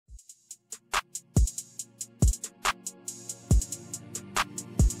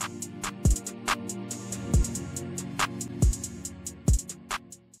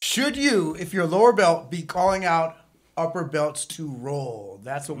Should you, if you're a lower belt, be calling out upper belts to roll?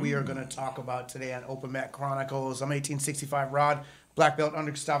 That's what we are going to talk about today on OpenMatChronicles. I'm 1865 Rod, black belt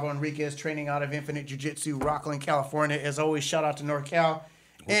under Gustavo Enriquez, training out of Infinite Jiu-Jitsu, Rockland, California. As always, shout out to NorCal.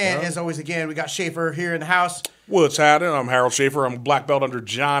 And as always, again, we got Schaefer here in the house. What's happening? I'm Harold Schaefer. I'm a black belt under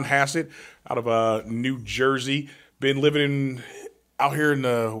John Hassett out of New Jersey. Been living out here in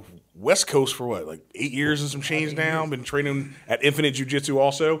the West Coast for what, like 8 years and some change now. Been training at Infinite Jiu-Jitsu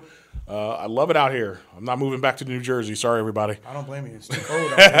also. I love it out here. I'm not moving back to New Jersey. Sorry, everybody. I don't blame you. It's too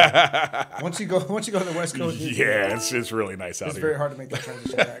cold out here. Once you go to the West Coast, yeah, it's really nice out here. It's very hard to make that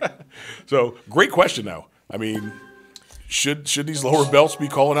transition back. So, great question, though. I mean, should these lower belts be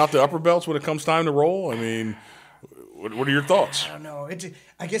calling out the upper belts when it comes time to roll? I mean, what are your thoughts? I don't know.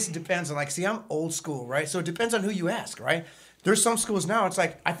 I guess it depends on, see, I'm old school, right? So it depends on who you ask, right? There's some schools now, it's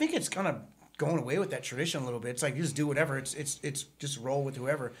like, I think it's kind of going away with that tradition a little bit. It's like, you just do whatever. It's just roll with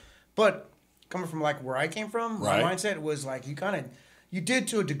whoever. But coming from like where I came from, my mindset was like, you did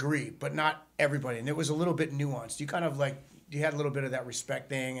to a degree, but not everybody. And it was a little bit nuanced. You kind of like, you had a little bit of that respect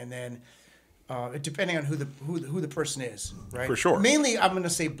thing, and then depending on who the person is, right? For sure. Mainly, I'm going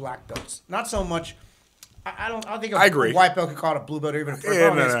to say black belts. Not so much. I don't think I agree. A white belt could call it a blue belt or even a purple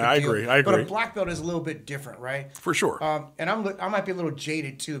belt. No, I agree. But a black belt is a little bit different, right? For sure. And I might be a little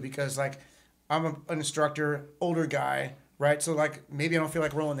jaded too, because like I'm an instructor, older guy, right? So like maybe I don't feel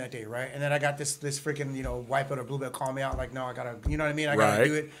like rolling that day, right? And then I got this freaking white belt or blue belt call me out like, no, I gotta, you know what I mean? I gotta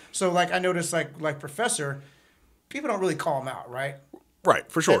do it. So like I noticed like Professor, people don't really call him out, right? Right,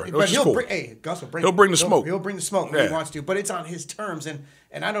 for sure. But he'll bring, Gus will bring. He'll bring the smoke. He'll bring the smoke when he wants to, but it's on his terms. And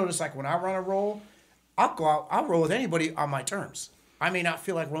I notice like when I run a roll, I'll go out, I'll roll with anybody on my terms. I may not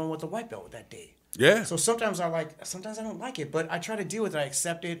feel like rolling with the white belt that day. Yeah. So sometimes I don't like it, but I try to deal with it. I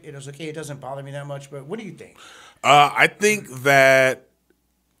accept it. It was okay. It doesn't bother me that much. But what do you think? I think that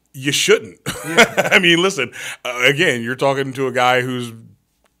you shouldn't. Yeah. I mean, listen, again, you're talking to a guy who's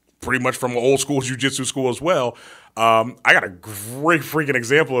pretty much from an old school jiu-jitsu school as well. I got a great freaking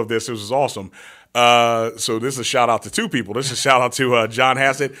example of this. It was awesome. So this is a shout out to two people. This is a shout out to John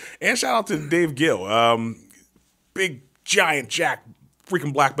Hassett and shout out to Dave Gill. Big, giant jack,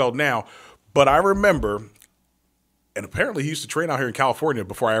 freaking black belt now. But I remember, and apparently he used to train out here in California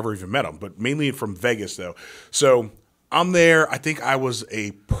before I ever even met him, but mainly from Vegas though. So I'm there. I think I was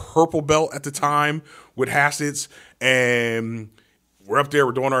a purple belt at the time with Hassett's, and we're up there.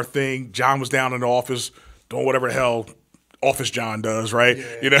 We're doing our thing. John was down in the office doing whatever the hell Office John does, right?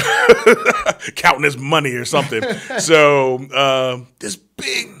 Yeah. You know, counting his money or something. So this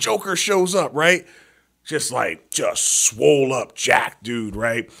big joker shows up, right? Just swole up jack dude,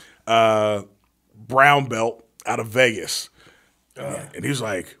 right? Brown belt out of Vegas. And he was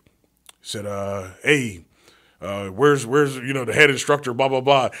like, hey, where's the head instructor, blah, blah,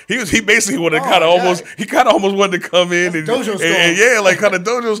 blah. He basically would have kind of almost wanted to come in and dojo storm. And like kind of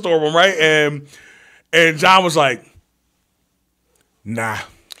dojo storm him, right? And John was like, nah.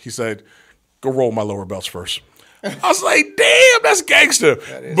 He said, go roll my lower belts first. I was like, damn, that's gangster.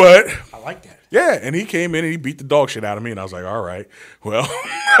 But I like that. Yeah, and he came in and he beat the dog shit out of me, and I was like, all right. Well,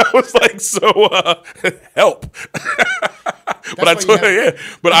 I was like, so help. But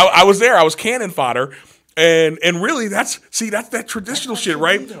I was there. I was cannon fodder. And really, that's that traditional shit,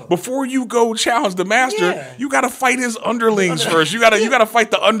 right? Before you go challenge the master, you got to fight his underlings first. You got to fight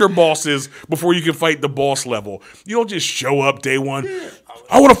the underbosses before you can fight the boss level. You don't just show up day one.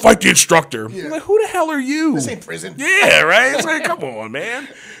 I want to fight the instructor. Yeah. I'm like, who the hell are you? This ain't prison. Yeah, right? It's like, come on, man.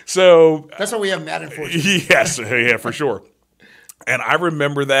 So that's why we have Madden for you. Yes, yeah, for sure. And I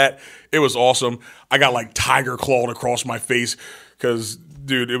remember that. It was awesome. I got like tiger clawed across my face because,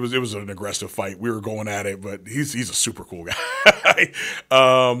 dude, it was an aggressive fight. We were going at it, but he's a super cool guy.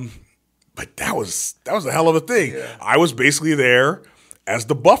 But that was a hell of a thing. Yeah. I was basically there as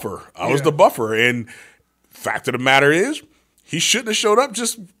the buffer. I was the buffer. And fact of the matter is, he shouldn't have showed up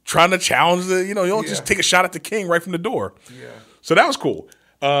just trying to challenge you don't just take a shot at the king right from the door. Yeah. So that was cool.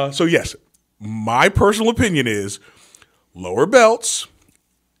 So yes, my personal opinion is lower belts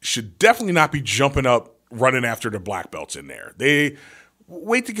should definitely not be jumping up, running after the black belts in there. They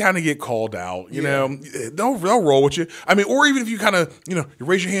wait to kind of get called out, you know. They'll roll with you. I mean, or even if you kind of, you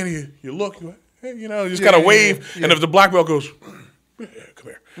raise your hand and you look, you just kind of wave. Yeah. And if the black belt goes, come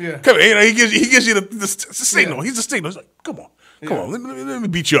here. Yeah. Come here. He gives you the signal. Yeah. He's the signal. He's like, come on. Let me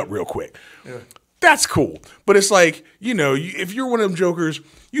beat you up real quick. Yeah. That's cool. But it's like, if you're one of them jokers,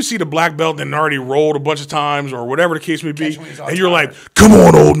 you see the black belt and already rolled a bunch of times or whatever the case may be, and you're like, come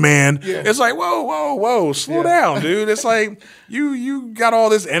on, old man. Yeah. It's like, whoa, slow down, dude. It's like, you got all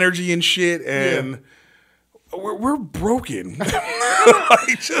this energy and shit, and we're broken.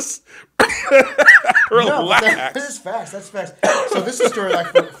 Like, just relax. No, that's facts. That's facts. So this is a story like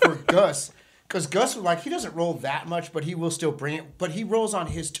for Gus. Because Gus, like, he doesn't roll that much, but he will still bring it. But he rolls on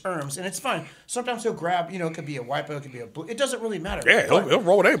his terms, and it's fine. Sometimes he'll grab, it could be a wipeout, it could be a blue. It doesn't really matter. Yeah, he'll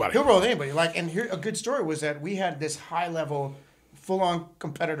roll with anybody. He'll roll with anybody. Like, and here, a good story was that we had this high-level, full-on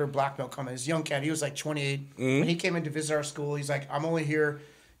competitor black belt come in. This young cat, he was like 28. When he came in to visit our school, he's like, I'm only here,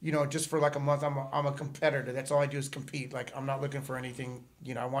 just for like a month. I'm a competitor. That's all I do is compete. Like, I'm not looking for anything.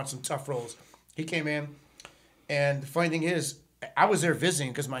 I want some tough rolls. He came in, and the funny thing is, I was there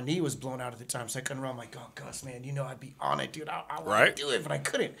visiting because my knee was blown out at the time, so I couldn't roll. I'm like, oh, Gus, man, I'd be on it, dude. I want to do it, but I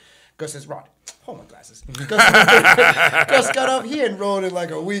couldn't. Gus says, Rod, hold my glasses. Gus got up. He hadn't rolled in like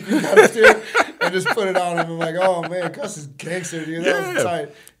a week. He got upstairs and just put it on him. I'm like, oh, man, Gus is gangster, dude. That was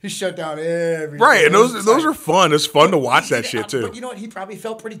tight. He shut down everything. Right, and those are fun. It's fun to watch that shit, too. But you know what? He probably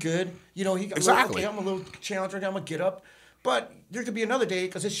felt pretty good. He exactly. I'm a little challenger. I'm going to get up. But there could be another day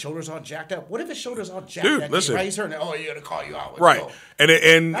because his shoulder's all jacked up. What if his shoulder's all jacked up? Dude, listen. Right? He's hurting. Oh, you got to call you out. Let's right. go. And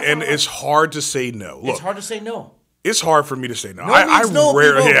it's hard to say no. Look, it's hard to say no. It's hard for me to say no. No means no,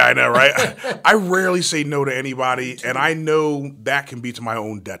 rarely, yeah, I know, right? I rarely say no to anybody, and I know that can be to my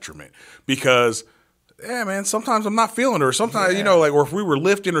own detriment because, yeah, man, sometimes I'm not feeling it, or sometimes, or if we were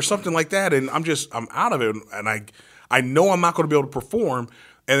lifting or something like that, and I'm out of it, and I know I'm not going to be able to perform.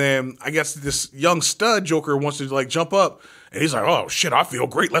 And then I guess this young stud joker wants to like jump up, and he's like, "Oh shit, I feel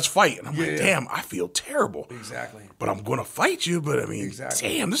great. Let's fight." And I'm like, "Damn, I feel terrible." Exactly. But I'm gonna fight you. But I mean,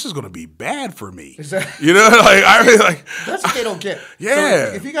 damn, this is gonna be bad for me. Exactly. I really like. That's what they don't get. Yeah.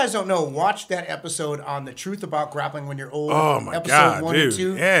 So if you guys don't know, watch that episode on the truth about grappling when you're old. Oh my episode God, 1 dude. and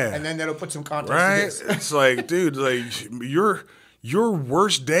 2. Yeah. And then that'll put some context Right. to this. It's like, dude, like your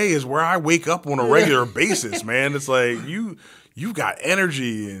worst day is where I wake up on a regular basis, man. It's like you've got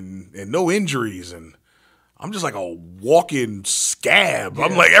energy and no injuries, and I'm just like a walking scab. Yeah.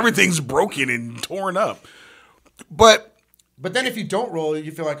 I'm like, everything's broken and torn up. But then if you don't roll,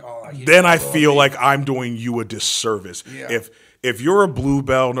 you feel like, oh. Then I feel like I'm doing you a disservice. Yeah. If you're a blue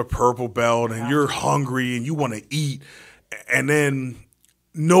belt and a purple belt and you're hungry and you want to eat, and then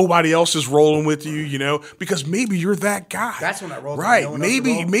nobody else is rolling with you, because maybe you're that guy. That's when I roll. Right.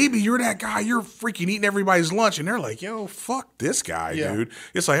 Maybe you're that guy. You're freaking eating everybody's lunch, and they're like, yo, fuck this guy, dude.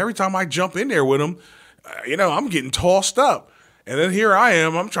 It's like every time I jump in there with him, I'm getting tossed up. And then here I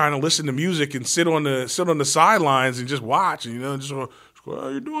am. I'm trying to listen to music and sit on the sidelines and just watch, and just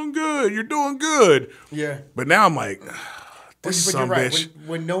well, you're doing good. You're doing good. Yeah. But now I'm like, this but son you're right. bitch.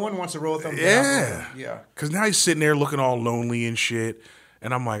 When no one wants to roll with them. Yeah. Because now he's sitting there looking all lonely and shit.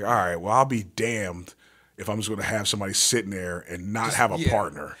 And I'm like, all right, well, I'll be damned if I'm just going to have somebody sitting there and not have a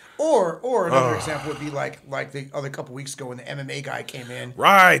partner. Or another example would be like the other couple weeks ago when the MMA guy came in.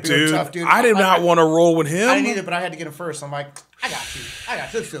 Right, dude. Tough, dude. I did not want to roll with him. I didn't either, but I had to get him first. I'm like, I got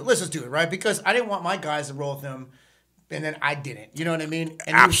you. Let's just do it, right? Because I didn't want my guys to roll with him, and then I didn't. You know what I mean?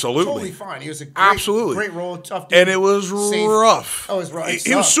 And absolutely. He was totally fine. He was a great roll, tough dude. And it was safe. Rough. Oh, it was rough.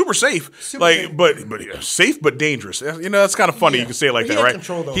 He was super safe. Safe. But safe but dangerous. That's kind of funny you can say it like that,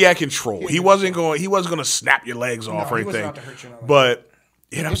 right? He had control. He wasn't going to snap your legs off or anything. He wasn't out to hurt you. But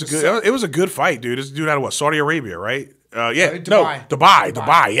it was a good fight, dude. This dude out of what? Saudi Arabia, right?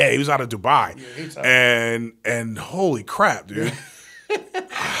 Dubai. Yeah, he was out of Dubai. Yeah, and holy crap, dude.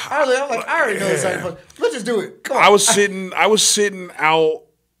 I'm like, I already know this. Let's just do it. Come on. I was sitting out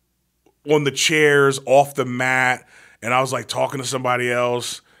on the chairs off the mat, and I was like talking to somebody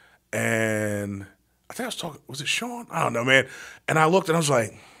else, and I think I was talking. Was it Sean? I don't know, man. And I looked, and I was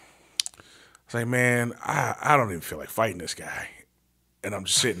like, man, I don't even feel like fighting this guy. And I'm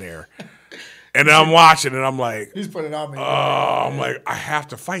just sitting there, and then I'm watching, and I'm like, he's putting it on me. Oh, I'm like, I have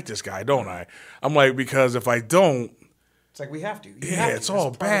to fight this guy, don't I? I'm like, because if I don't. It's like we have to. It's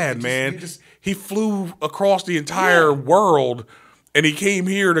all bad, man. He flew across the entire world, and he came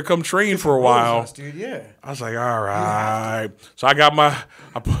here to come train for a while. Dude, yeah. I was like, all right. So I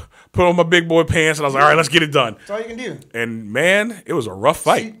put on my big boy pants, and I was like, all right, let's get it done. That's all you can do. And, man, it was a rough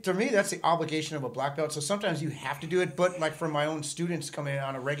fight. See, to me, that's the obligation of a black belt. So sometimes you have to do it, but like for my own students coming in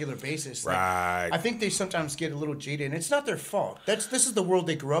on a regular basis, right. I think they sometimes get a little jaded, and it's not their fault. This is the world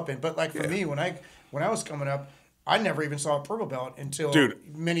they grew up in. But like for me, when I was coming up, I never even saw a purple belt until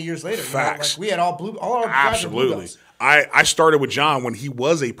many years later. Facts. Like we had all our guys are blue belts. I started with John when he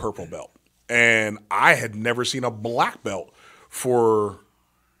was a purple belt, and I had never seen a black belt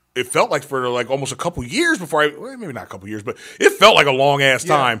it felt like for almost a couple years before maybe not a couple years, but it felt like a long ass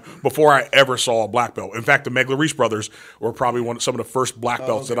time before I ever saw a black belt. In fact, the Megler-Reese brothers were probably some of the first black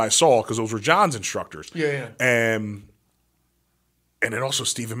belts that I saw because those were John's instructors. Yeah. And and then also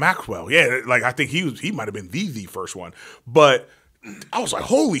Stephen Maxwell. Yeah, like I think he might have been the first one. But I was like,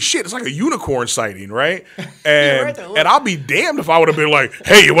 holy shit, it's like a unicorn sighting, right? And right there, and I'll be damned if I would have been like,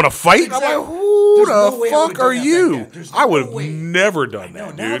 hey, you want to fight? Exactly. I'm like, who There's no way the I would've fuck done are that you? back then. There's I would no have way. never done No,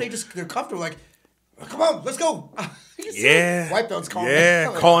 that, now dude. they're comfortable. Like, come on, let's go. You see Yeah. it? White belts calling. Yeah,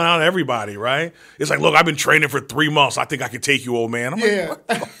 Like, calling out everybody, right? It's like, look, I've been training for 3 months. I think I can take you, old man. I'm like, Yeah.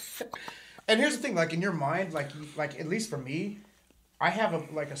 what? And here's the thing, like in your mind, like at least for me, I have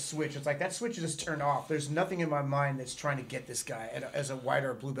a switch. It's like that switch is just turned off. There's nothing in my mind that's trying to get this guy as a white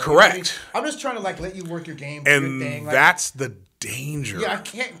or a blue belt. Correct. You know what I mean? I'm just trying to like let you work your game, do And your thing. Like, that's the danger. yeah, I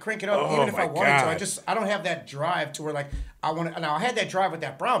can't crank it up Oh, even if my I wanted God. to. I don't have that drive to where like I want to. Now I had that drive with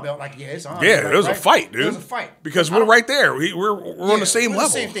that brown belt. Like it's on. Yeah, like, there was a fight, dude. There was a fight Because I we're don't- right there. We're on the same we're level.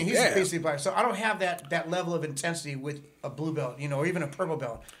 The same thing. He's Yeah. basically black. So I don't have that level of intensity with a blue belt, or even a purple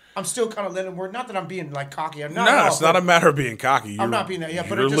belt. I'm still kind of letting him work. Not that I'm being like cocky. I'm not. No, at all, it's not but a matter of being cocky. I'm not being that. Yeah,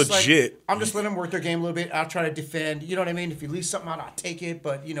 but you're it's just legit. Like, I'm just letting them work their game a little bit. I'll try to defend. You know what I mean? If you leave something out, I'll take it.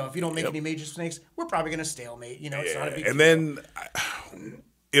 But if you don't make any major mistakes, we're probably gonna stalemate. It's not a big. And deal. then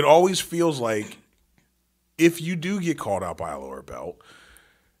it always feels like if you do get called out by a lower belt,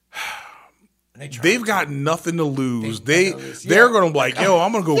 they've got nothing to lose. They're gonna be like, yo,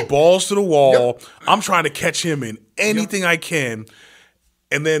 I'm gonna go balls to the wall. I'm trying to catch him in anything I can.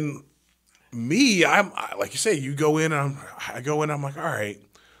 And then me, I'm like you say, you go in and I go in, I'm like, all right,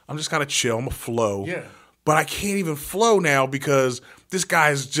 I'm just kind of chill. I'm a flow. Yeah. But I can't even flow now because this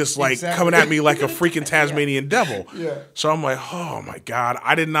guy's just like Exactly. coming at me like a freaking Tasmanian devil. Yeah. So I'm like, oh my God,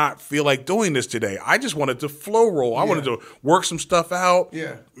 I did not feel like doing this today. I just wanted to flow roll. I wanted to work some stuff out.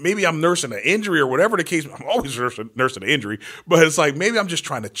 Yeah. Maybe I'm nursing an injury or whatever the case. I'm always nursing an injury. But it's like maybe I'm just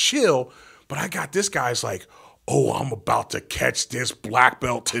trying to chill. But I got this guy's like, oh, I'm about to catch this black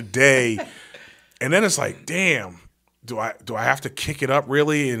belt today. And then it's like, damn, do I have to kick it up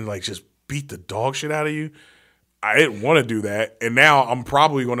really and like just beat the dog shit out of you? I didn't want to do that. And now I'm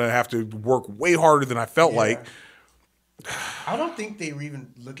probably going to have to work way harder than I felt like. I don't think they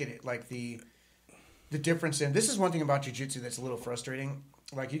even look at it like the difference in. This is one thing about jiu-jitsu that's a little frustrating.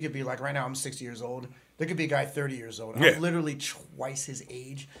 Like you could be like, right now I'm 60 years old. There could be a guy 30 years old. Yeah. I'm literally twice his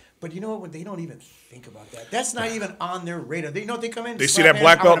age. But you know what? They don't even think about that. That's not even on their radar. They know they come in. They see that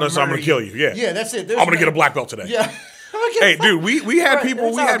black belt and I'm going to kill you. Yeah. Yeah, that's it. I'm going to get a black belt today. Yeah. Hey, dude, we had Right, people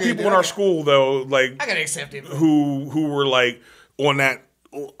it's all good, in dude. our school though, like I gotta accept it. who were like on that.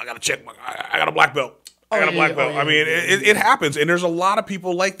 Oh, I gotta check. I got a black belt. I got a black belt. I mean, it happens, and there's a lot of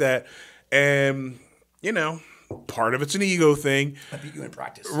people like that, and part of it's an ego thing. I beat you in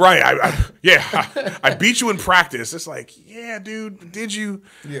practice. Right. I beat you in practice. It's like, yeah, dude, did you?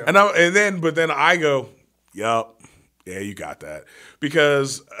 Yeah. But then I go, yup. Yeah, you got that.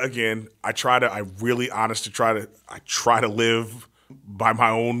 Because again, I try to live by my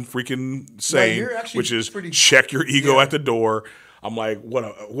own freaking saying, you're actually which is pretty- check your ego at the door. I'm like, what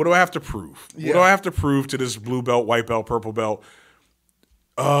do I have to prove? Yeah. What do I have to prove to this blue belt, white belt, purple belt?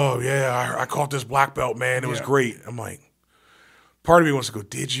 Oh yeah, I caught this black belt, man. It was great. I'm like, part of me wants to go,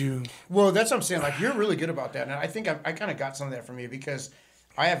 did you? Well, that's what I'm saying. Like, you're really good about that. And I think I kind of got some of that from you because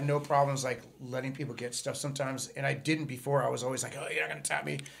I have no problems, like, letting people get stuff sometimes. And I didn't before. I was always like, oh, you're not going to tap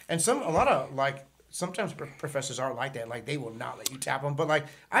me. And sometimes professors are like that. Like, they will not let you tap them. But, like,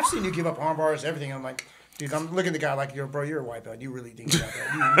 I've seen you give up arm bars, everything. I'm like, dude, I'm looking at the guy like, bro, you're a white belt. You really think you got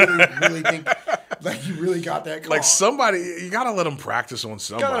that. You really think, like, you really got that. Like, somebody, you got to let them practice on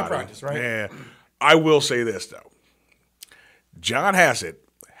somebody. Got to practice, right? Yeah. I will say this, though. John Hassett,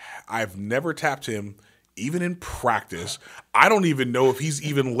 I've never tapped him, even in practice. I don't even know if he's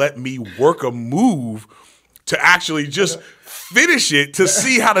even let me work a move to actually just finish it to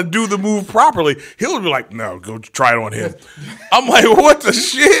see how to do the move properly. He'll be like, no, go try it on him. I'm like, what the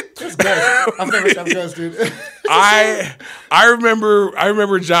shit? I've never tapped guys, dude. I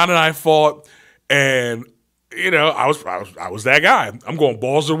remember John and I fought, and I was that guy. I'm going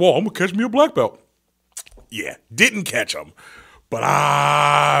balls to the wall. I'm gonna catch me a black belt. Yeah, didn't catch him, but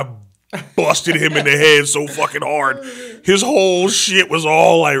I busted him in the head so fucking hard. His whole shit was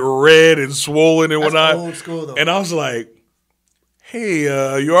all like red and swollen and whatnot. Old school though. And I was like, hey,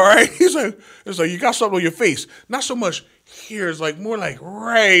 you all right? It's like, you got something on your face. Not so much here. It's like more like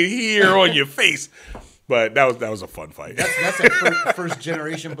right here on your face. But that was a fun fight. That's a first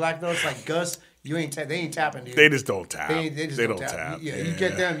generation black belt. It's like Gus. They ain't tapping, dude. They just don't tap. They just don't tap. Yeah, you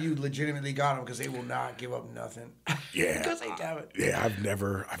get them, you legitimately got them because they will not give up nothing. Yeah. Gus ain't tapping. Yeah, I've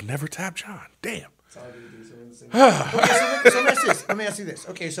never tapped John. Damn. Okay, so let me ask you this.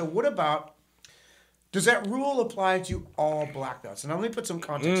 Okay, so what about, does that rule apply to all black belts? And let me put some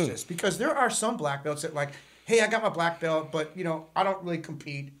context to this, because there are some black belts that, like, hey, I got my black belt, but I don't really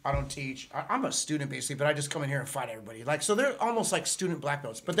compete. I don't teach. I'm a student basically, but I just come in here and fight everybody. Like, so they're almost like student black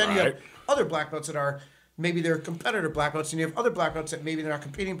belts. But then you have other black belts that are maybe they're competitor black belts, and you have other black belts that maybe they're not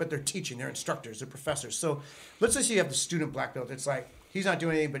competing, but they're teaching. They're instructors. They're professors. So let's just say you have the student black belt. It's like he's not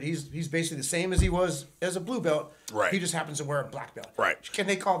doing anything, but he's basically the same as he was as a blue belt. Right. He just happens to wear a black belt. Right. Can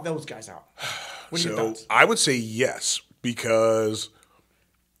they call those guys out? What are your thoughts? I would say yes, because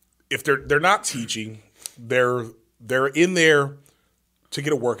if they're not teaching, they're in there to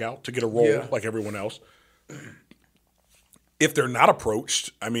get a workout, to get a role like everyone else. If they're not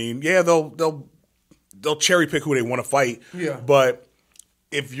approached, I mean, yeah, they'll cherry pick who they want to fight. Yeah. But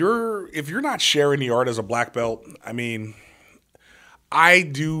if you're not sharing the art as a black belt, I mean, I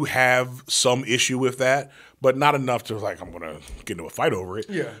do have some issue with that, but not enough to like I'm gonna get into a fight over it.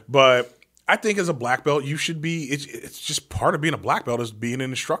 Yeah. But I think as a black belt, you should be. It's just part of being a black belt is being an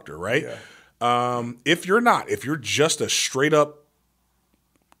instructor, right? Yeah. If you're just a straight up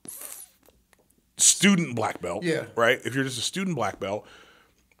student black belt, right? If you're just a student black belt,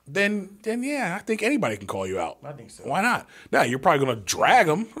 then yeah, I think anybody can call you out. I think so. Why not? Now you're probably going to drag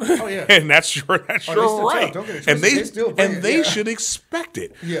them. Oh yeah, and that's your right. And they should expect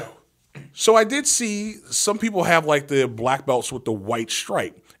it. Yeah. So I did see some people have like the black belts with the white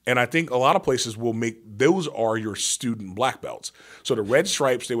stripe. And I think a lot of places will make those are your student black belts. So the red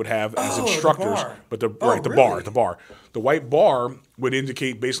stripes they would have as instructors, but the bar. The white bar would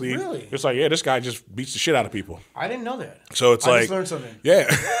indicate basically it's like, yeah, this guy just beats the shit out of people. I didn't know that. So it's I just learned something. Yeah.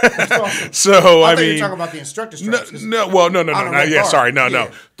 That's awesome. So I mean, you're talking about the instructor stripes. No.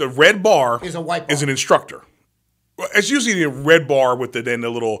 The red bar is a white bar. Is an instructor. It's usually the red bar with the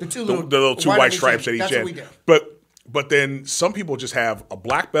little two white stripes at each end. That's what we do. But then some people just have a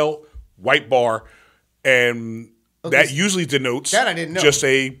black belt, white bar, and that usually denotes that I didn't know. Just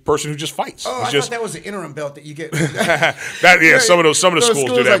a person who just fights. Oh, I thought that was the interim belt that you get. Some of the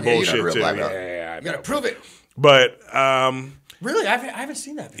schools do that bullshit too. Yeah, you gotta prove it. But really, I haven't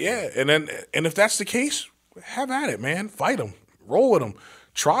seen that before. Yeah, and if that's the case, have at it, man. Fight them, roll with them.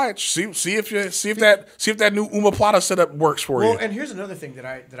 Try it. See if that new Uma Plata setup works for you. Well, and here's another thing that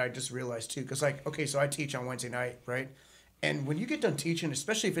I just realized too, because so I teach on Wednesday night, right? And when you get done teaching,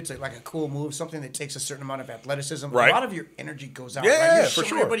 especially if it's like a cool move, something that takes a certain amount of athleticism, a lot of your energy goes out. Yeah, right? You're for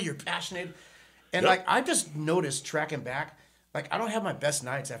sure. Everybody, you're passionate, and like I just noticed tracking back. Like I don't have my best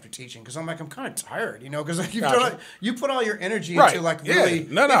nights after teaching because I'm kind of tired, because like you put all your energy into like really.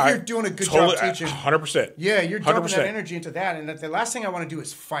 No, if you're doing a good job teaching, 100%. Yeah, you're dumping that energy into that, and the last thing I want to do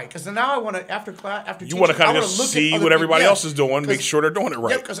is fight because now I want to after teaching, you want to kind of just see what everybody else is doing, make sure they're doing it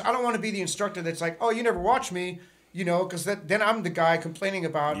right. Yeah, because I don't want to be the instructor that's like, oh, you never watch me, because then I'm the guy complaining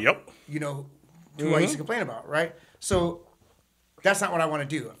about, who I used to complain about, right? So that's not what I want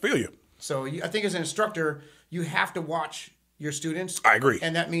to do. I feel you. So I think as an instructor, you have to watch your students. I agree.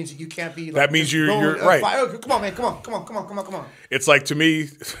 And that means you can't be like... That means you're right. Oh, come on, man. Come on. It's like, to me,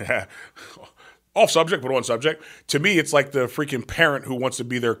 off subject, but on subject, to me, it's like the freaking parent who wants to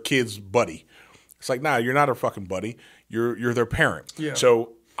be their kid's buddy. It's like, nah, you're not a fucking buddy. You're their parent. Yeah.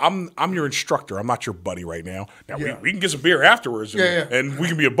 So I'm your instructor. I'm not your buddy right now. Now, we can get some beer afterwards and we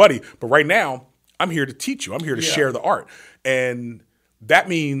can be a buddy. But right now, I'm here to teach you. I'm here to share the art. And that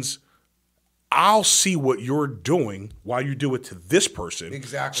means... I'll see what you're doing while you do it to this person.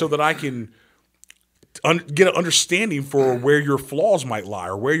 Exactly. So that I can get an understanding for where your flaws might lie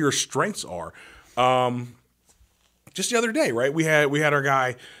or where your strengths are. Just the other day, right? We had our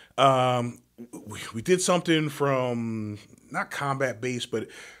guy. We did something from not combat based, but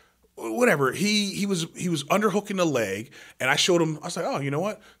whatever. He was underhooking the leg, and I showed him. I was like, oh, you know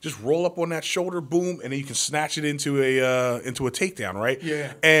what? Just roll up on that shoulder, boom, and then you can snatch it into a takedown, right?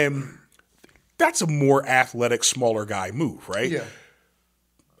 Yeah. And that's a more athletic, smaller guy move, right? Yeah.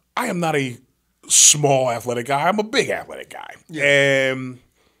 I am not a small athletic guy. I'm a big athletic guy. Yeah.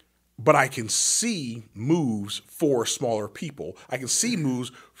 But I can see moves for smaller people. I can see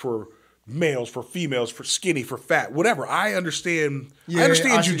moves for males, for females, for skinny, for fat, whatever. I understand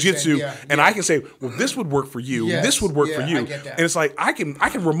jiu-jitsu, and I can say, well, this would work for you. Yes. This would work for you. I get that. And it's like I can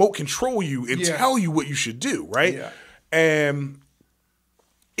remote control you and tell you what you should do, right? Yeah. And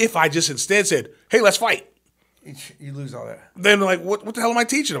if I just instead said, hey, let's fight. You lose all that. Then like, what the hell am I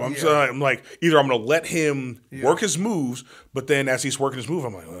teaching him? I'm like, either I'm going to let him work his moves, but then as he's working his move,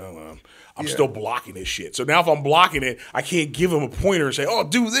 I'm like, well, I'm still blocking this shit. So now if I'm blocking it, I can't give him a pointer and say, oh,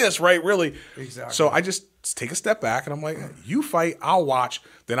 do this, right? Really? Exactly. So I just take a step back and I'm like, you fight, I'll watch,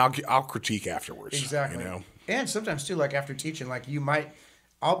 then I'll critique afterwards. Exactly. And sometimes too, like after teaching, like you might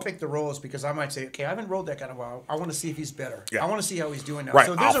I'll pick the rolls because I might say, okay, I haven't rolled that guy in a while. I want to see if he's better. Yeah. I want to see how he's doing now. Right.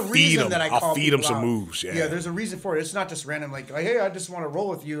 So there's a reason that I call I'll feed him people some out. moves. Yeah. Yeah, there's a reason for it. It's not just random, like, hey, I just want to roll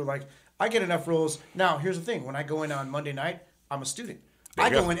with you. Like, I get enough rolls. Now, here's the thing. When I go in on Monday night, I'm a student. I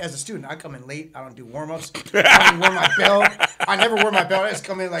go in as a student. I come in late. I don't do warm-ups. I don't wear my belt. I never wear my belt. I just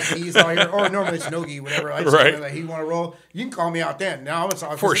come in like knees all here. Or normally it's no-gi, whatever. I just come in like, you want to roll? You can call me out then. Now it's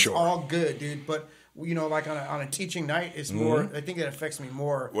all, For it's sure. all good, dude. But, you know, like on a teaching night, it's more, I think it affects me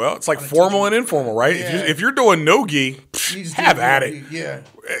more. Well, it's like formal and informal, right? Yeah. If you're doing no-gi, have at it. Yeah.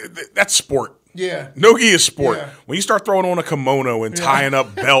 That's sport. Yeah. No-gi is sport. Yeah. When you start throwing on a kimono and tying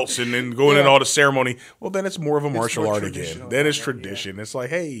up belts and then going in Yeah. all the ceremony, well, then it's more of a martial more art again. traditional. Then it's tradition. It's like,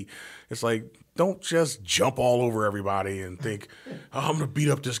 hey, it's like, don't just jump all over everybody and think, oh, I'm going to beat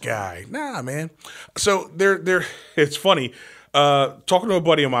up this guy. Nah, man. So it's funny. Talking to a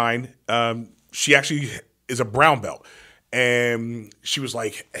buddy of mine, she actually is a brown belt. And she was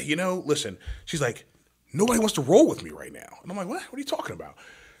like, hey, you know, listen, she's like, nobody wants to roll with me right now. And I'm like, what? What are you talking about?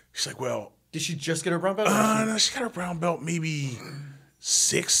 She's like, well, did she just get her brown belt? no, she got her brown belt maybe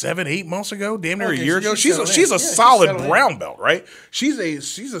 6, 7, 8 months ago, damn near a year ago. she's She's a settled solid in. brown belt, right? She's a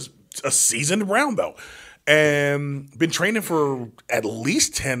seasoned brown belt and been training for at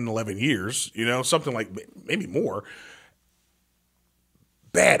least 10, 11 years, you know, something like maybe more.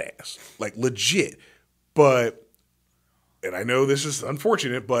 Badass, like legit. But, and I know this is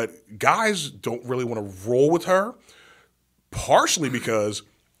unfortunate, but guys don't really want to roll with her, partially because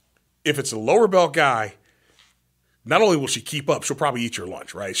if it's a lower belt guy, not only will she keep up, she'll probably eat your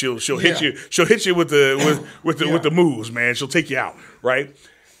lunch, right? She'll hit you. She'll hit you with the moves, man. She'll take you out, right?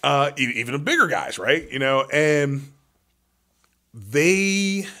 Even the bigger guys, right? You know, and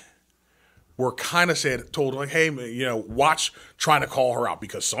they were kind of told like, hey, you know, watch trying to call her out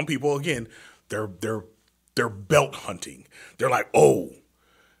because some people, again, they're belt hunting. They're like, oh,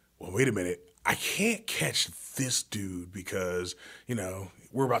 well, wait a minute, I can't catch this dude because, you know,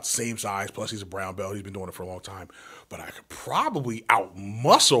 we're about the same size, plus he's a brown belt. He's been doing it for a long time. But I could probably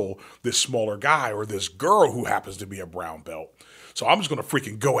outmuscle this smaller guy or this girl who happens to be a brown belt. So I'm just going to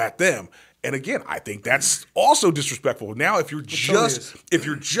freaking go at them. And again, I think that's also disrespectful. Now, if you're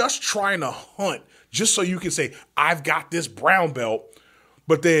just trying to hunt just so you can say, I've got this brown belt,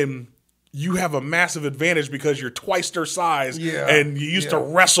 but then you have a massive advantage because you're twice their size and you used to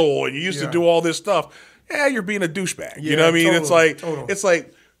wrestle and you used to do all this stuff. Yeah, you're being a douchebag. You know what I mean? It's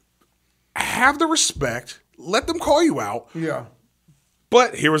like, have the respect, let them call you out. Yeah.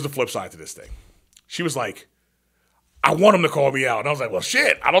 But here was the flip side to this thing. She was like, I want him to call me out. And I was like, well,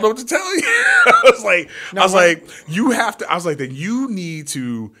 shit, I don't know what to tell you. I was like, you have to, I was like, then you need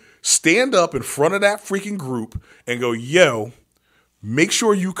to stand up in front of that freaking group and go, yo, make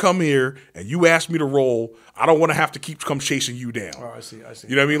sure you come here and you ask me to roll. I don't want to have to come chasing you down. Oh, I see.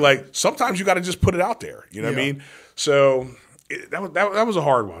 You know what I mean? Like sometimes you got to just put it out there. You know what I mean? So that was a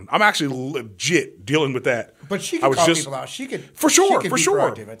hard one. I'm actually legit dealing with that. But she could call people out. She could for sure.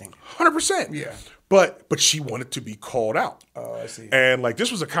 Proactive, I think 100%. Yeah. But she wanted to be called out. Oh, I see. And like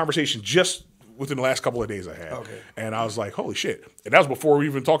this was a conversation just within the last couple of days I had. Okay. And I was like, holy shit. And that was before we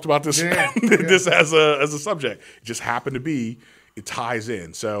even talked about this this as a subject. It just happened to be. It ties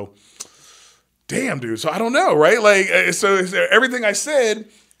in. So, damn, dude. So I don't know, right? Like, so everything I said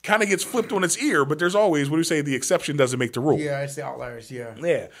kind of gets flipped on its ear, but there's always, what do you say, the exception doesn't make the rule. Yeah, it's the outliers, yeah.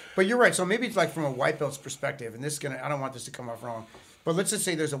 Yeah. But you're right. So maybe it's like from a white belt's perspective, and I don't want this to come off wrong, but let's just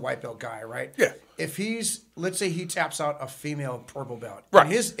say there's a white belt guy, right? Yeah. If let's say he taps out a female purple belt.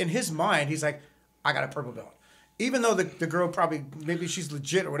 Right. In his mind, he's like, I got a purple belt. Even though the girl probably, maybe she's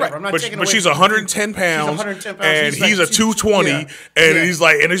legit or whatever. Right. I'm not taking but away she's from 110 pounds. She's 110 pounds. And he's a 220. And he's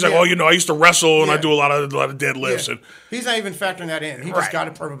like, oh, you know, I used to wrestle and I do a lot of deadlifts. Yeah. And he's not even factoring that in. He just got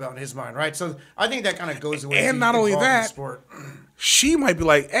a purple belt in his mind, right? So I think that kind of goes away. And not only that, sport. She might be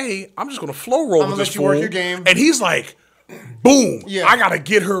like, hey, I'm just going to flow roll with this fool. Work your game. And he's like, boom, I got to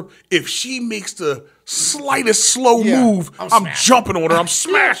get her. If she makes the slightest slow move, I'm jumping on her. I'm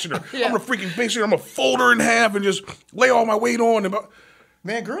smashing her. I'm going to freaking base her. I'm going to fold her in half and just lay all my weight on.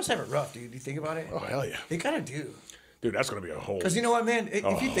 Man, girls have it rough, dude. You think about it? Oh, hell yeah. They kind of do. Dude, that's going to be a whole... Because you know what, man? If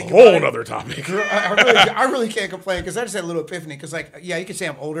you think about it... whole other topic. I really can't complain because I just had a little epiphany. Because, like, yeah, you can say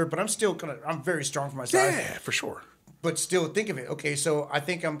I'm older, but I'm still I'm very strong for my size. Yeah, for sure. But still, think of it. Okay, so I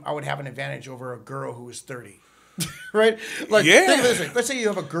think I would have an advantage over a girl who is 30. Right? Like, think of this way. Let's say you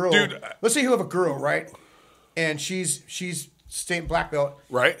have a girl. Dude, let's say you have a girl, right? And she's state black belt.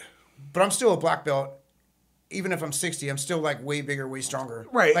 Right. But I'm still a black belt. Even if I'm 60, I'm still like way bigger, way stronger.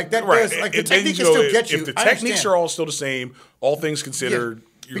 Right. Like that does, like the technique can still get you. If the techniques are all still the same, all things considered,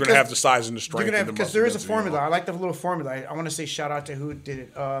 you're going to have the size and the strength. You're gonna have, because there is a formula. I like the little formula. I want to say shout out to who did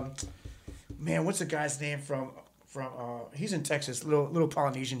it. Man, what's the guy's name from he's in Texas, little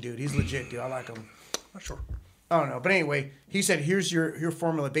Polynesian dude. He's legit, dude. I like him. Not sure. I don't know. But anyway, he said, here's your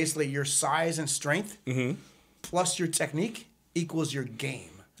formula. Basically, your size and strength plus your technique equals your game.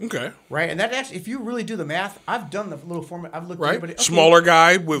 Okay. Right? And that actually, if you really do the math, I've done the little formula. I've looked at everybody. Okay. Smaller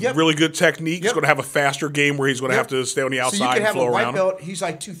guy with really good technique. He's going to have a faster game where he's going to have to stay on the outside so you could and have flow a white around. belt, he's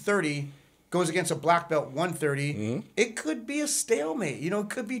like 230, goes against a black belt 130. It could be a stalemate. You know,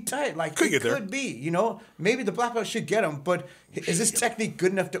 it could be tight. Like, it could be. You know, maybe the black belt should get him, but is this technique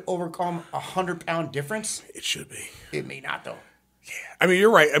good enough to overcome a 100-pound difference? It should be. It may not, though. Yeah, I mean,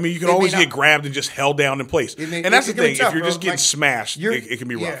 you're right. I mean, you can always get grabbed and just held down in place. And that's the thing. If you're just getting smashed, it can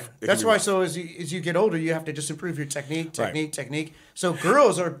be rough. That's why, so as you get older, you have to just improve your technique. So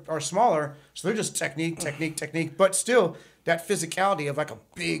girls are smaller, so they're just technique. But still, that physicality of like a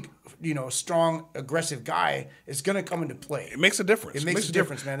big, strong, aggressive guy is going to come into play. It makes a difference. It makes a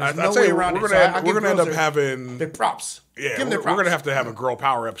difference, man. There's no way around it. We're going to end up having... They're props. Yeah, we're going to have a girl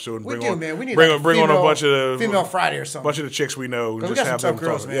power episode. And we need bring on a bunch of... Female Friday or something. A bunch of the chicks we know. And just we got have some tough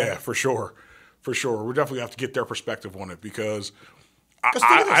girls, man. Yeah, for sure. For sure. We definitely have to get their perspective on it because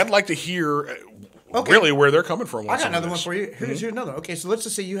I'd like to hear really where they're coming from. I got another one for you. Here's another one. Okay, so let's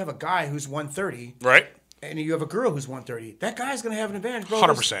just say you have a guy who's 130. Right. And you have a girl who's 130. That guy's going to have an advantage, bro.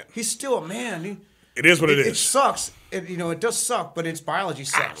 100%. He's still a man. It is what it is. It sucks. It does suck, but it's biology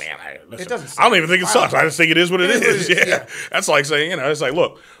sucks. Man, it doesn't suck. I don't even think it sucks. I just think it is what it is. Yeah. That's like saying, it's like,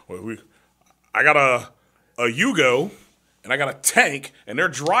 look, I got a Yugo and I got a tank, and they're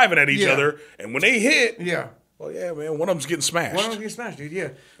driving at each other, and when they hit, well, yeah, man, one of them's getting smashed. One of them's getting smashed, dude. Yeah.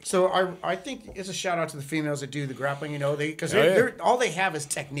 So I think it's a shout out to the females that do the grappling. Because all they have is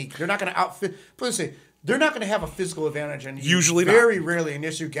technique. They're not going to outfit. Let's say they're not going to have a physical advantage, and usually very rarely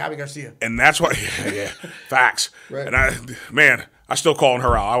unless you're Gabby Garcia. And that's why, facts. Right. And I still calling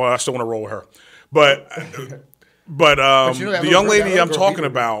her out. I still want to roll with her, but the young lady I'm talking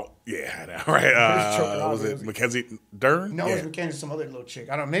about. Yeah, I know, right? Was it Mackenzie Dern? No, it was Mackenzie, some other little chick.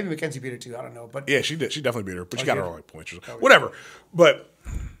 I don't know. Maybe Mackenzie beat her too. I don't know. But yeah, she did. She definitely beat her. But she got her all right points. Whatever. But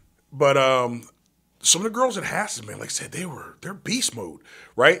some of the girls at Hassan, man, like I said, they're beast mode,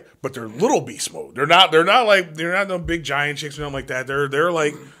 right? But they're little beast mode. They're not no big giant chicks or nothing like that. They're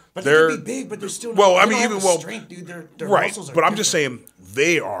like but they're be big, but they're still not, strength, dude. Their muscles are but I'm just saying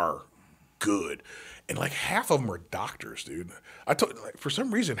they are good. And like half of them are doctors, dude. For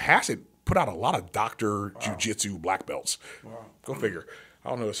some reason, Hassett put out a lot of doctor jiu-jitsu black belts. Wow. Go figure. I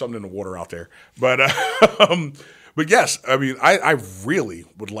don't know, there's something in the water out there. But yes, I mean, I really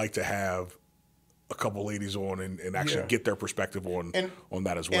would like to have a couple ladies on and actually get their perspective on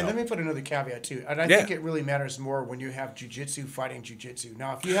that as well. And let me put another caveat too. And I think it really matters more when you have jiu-jitsu fighting jiu-jitsu.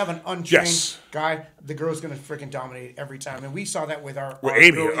 Now, if you have an untrained guy, the girl's going to freaking dominate every time. And we saw that with our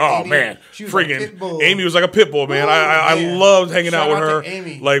Amy. Girl, oh, Amy. man. She was like a pit bull. Amy was like a pit bull, man. I loved hanging out with her.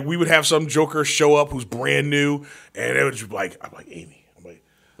 Amy. Like, we would have some joker show up who's brand new, and it was just like, I'm like, Amy.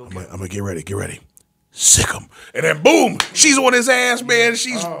 I'm going to get ready. Sick him. And then boom, she's on his ass, man.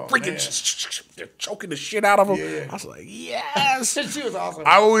 She's freaking choking the shit out of him. Yeah. I was like, yes. She was awesome.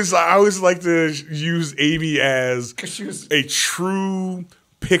 I always like to use Amy as a true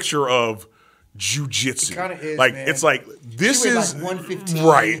picture of jiu-jitsu. It kind of is, like, man. it's like, this is like 115.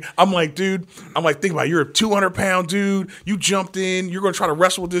 right. I'm like, dude, think about it. You're a 200-pound dude. You jumped in. You're going to try to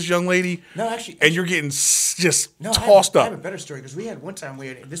wrestle with this young lady. No, actually. And you're getting just tossed up. I have a better story because we had one time,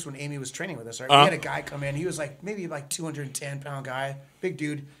 this when Amy was training with us, right? We had a guy come in. He was like, maybe like 210-pound guy, big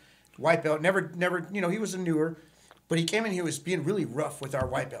dude, white belt. Never, he was a newer. But he came in, he was being really rough with our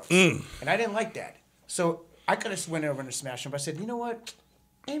white belts. And I didn't like that. So I could have went over and smashed him. But I said, you know what?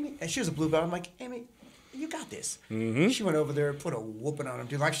 Amy, and she was a blue belt. I'm like, Amy, you got this. Mm-hmm. She went over there and put a whooping on him,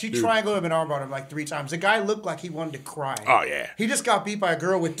 dude. Like, she triangled him and armbarred him like 3 times. The guy looked like he wanted to cry. Oh, yeah. He just got beat by a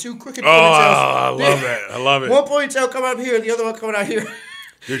girl with 2 crooked ponytails. I love that. I love it. One ponytail coming up here, the other one coming out here.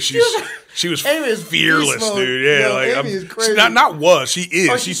 Dude, she was fearless, dude. Yeah, yo, like Amy is crazy. She is.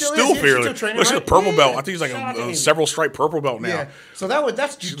 Oh, she's still still is. fearless. She's still training, she's a right? purple belt. I think she's like a several stripe purple belt now. Yeah. So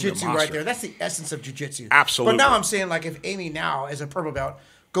that's jiu-jitsu right there. That's the essence of jiu-jitsu. Absolutely. But now I'm saying, like, if Amy now, as a purple belt,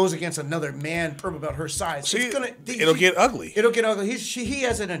 goes against another man purple belt her size, it'll get ugly. It'll get ugly. He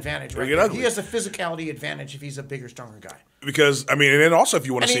has an advantage right there. He has a physicality advantage if he's a bigger, stronger guy. Because, I mean, and then also if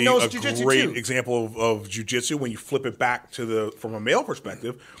you want to see a too. great example of jiu-jitsu, when you flip it back to from a male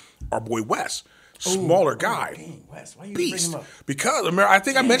perspective, our boy Wes. Smaller guy. Dang, Wes. Why you beast. bring him up? Because I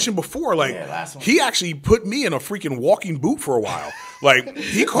think I mentioned before, like, he actually put me in a freaking walking boot for a while. Like,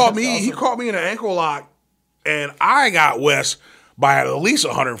 he caught me in an ankle lock, and I got Wes by at least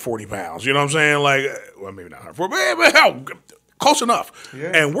 140 pounds. You know what I'm saying? Like, well, maybe not 140, but hell, close enough.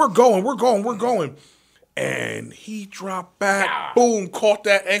 Yeah. And we're going. And he dropped back, boom, caught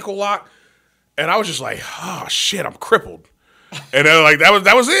that ankle lock. And I was just like, oh, shit, I'm crippled. And then, like, that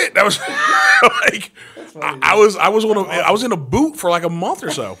was it. That was like, I was in a boot for like a month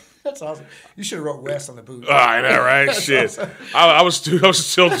or so. That's awesome. You should have wrote West on the boot. I know, right? Shit. Awesome. I was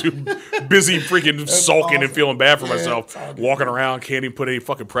still too busy freaking sulking and feeling bad for myself, walking around, can't even put any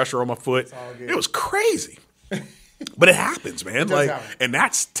fucking pressure on my foot. It was crazy. But it happens, man. And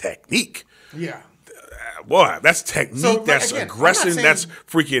that's technique. Yeah. Boy, that's technique. That's aggressive. That's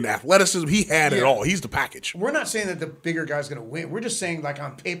freaking athleticism. He had it all. He's the package. We're not saying that the bigger guy's going to win. We're just saying, like,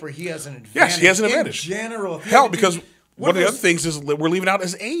 on paper, he has an advantage. Yes, he has an advantage. In general. Hell, because one of the other things is we're leaving out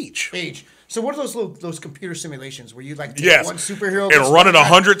is age. So what are those computer simulations where you, like, take yes. one superhero and run it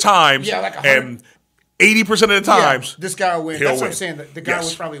 100 times? Yeah, like 100. And 80% of the times, this guy will win. That's what I'm saying. The guy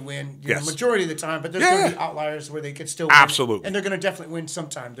would probably win the majority of the time, but there's going to be outliers where they could still win. Absolutely. And they're going to definitely win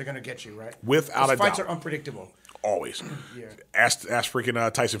sometime. They're going to get you, right? Without a doubt. Fights are unpredictable. Always. Ask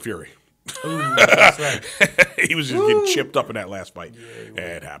freaking Tyson Fury. Ooh, that's right. He was just getting chipped up in that last fight. Yeah,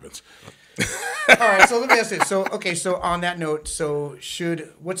 it happens. All right, so let me ask this. So on that note,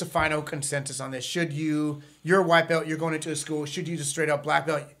 what's the final consensus on this? You're a white belt, you're going into a school, should you just straight up black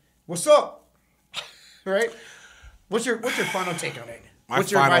belt? What's up? Right? What's your final take on it?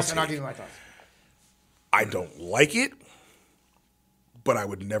 What's your advice? And I'll give you my thoughts. I don't like it, but I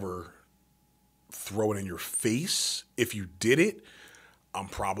would never throw it in your face. If you did it, I'm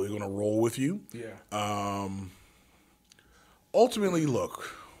probably going to roll with you. Yeah. Ultimately,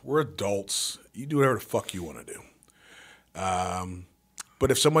 look, we're adults. You do whatever the fuck you want to do. But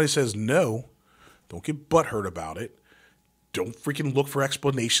if somebody says no, don't get butthurt about it. Don't freaking look for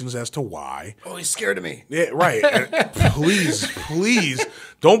explanations as to why. Oh, he's scared of me. Yeah, right. Please,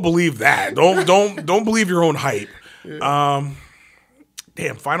 don't believe that. Don't believe your own hype. Yeah.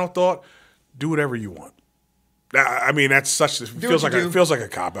 Final thought: do whatever you want. I mean, that's such. It feels like a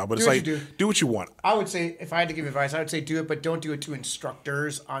cop out, but it's like do what you want. I would say if I had to give advice, I would say do it, but don't do it to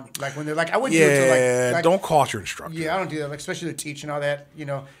instructors on like when they're like I wouldn't do it to like don't call it your instructor. Yeah, I don't do that. Like especially to teach and all that. You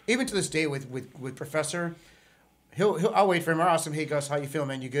know, even to this day with Professor. I'll wait for him. I'll ask him, hey, Gus, how you feeling,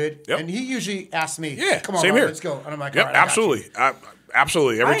 man? You good? Yep. And he usually asks me, come on, same here. let's go. And I'm like, yep, all right, absolutely.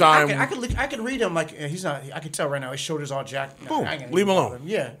 Absolutely. Every time. I could read him like, he's not, I can tell right now, his shoulder's all jacked. Boom, leave him alone.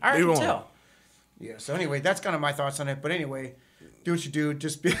 Yeah, I can tell. Yeah, so anyway, that's kind of my thoughts on it. But anyway, do what you do.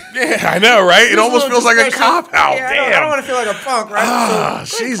 Just be. Yeah, I know, right? It almost feels like a cop out. Yeah, damn. I don't want to feel like a punk, right?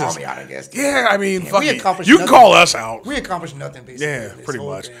 So, Jesus. Call me out, I guess. Yeah, I mean, fuck you can call us out. We accomplished nothing, basically. Yeah, pretty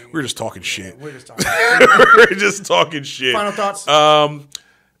much. We're just talking shit. We're just talking We're just talking shit. Final thoughts?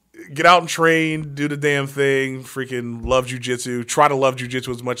 Get out and train. Do the damn thing. Freaking love jiu-jitsu. Try to love jiu-jitsu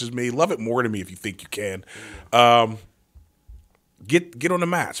as much as me. Love it more than me if you think you can. Get on the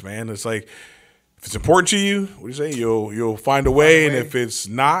mats, man. It's like, if it's important to you, what do you say? You'll find a way, and if it's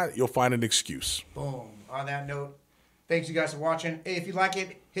not, you'll find an excuse. Boom. On that note, thanks you guys for watching. Hey, if you like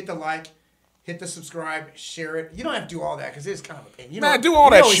it, hit the like, hit the subscribe, share it. You don't have to do all that because it's kind of a pain. Do all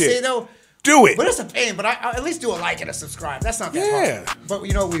that shit. Say, though, do it. But it's a pain. But I at least do a like and a subscribe. That's not that hard. But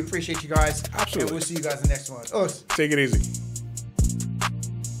we appreciate you guys. Absolutely. And we'll see you guys in the next one. Take it easy.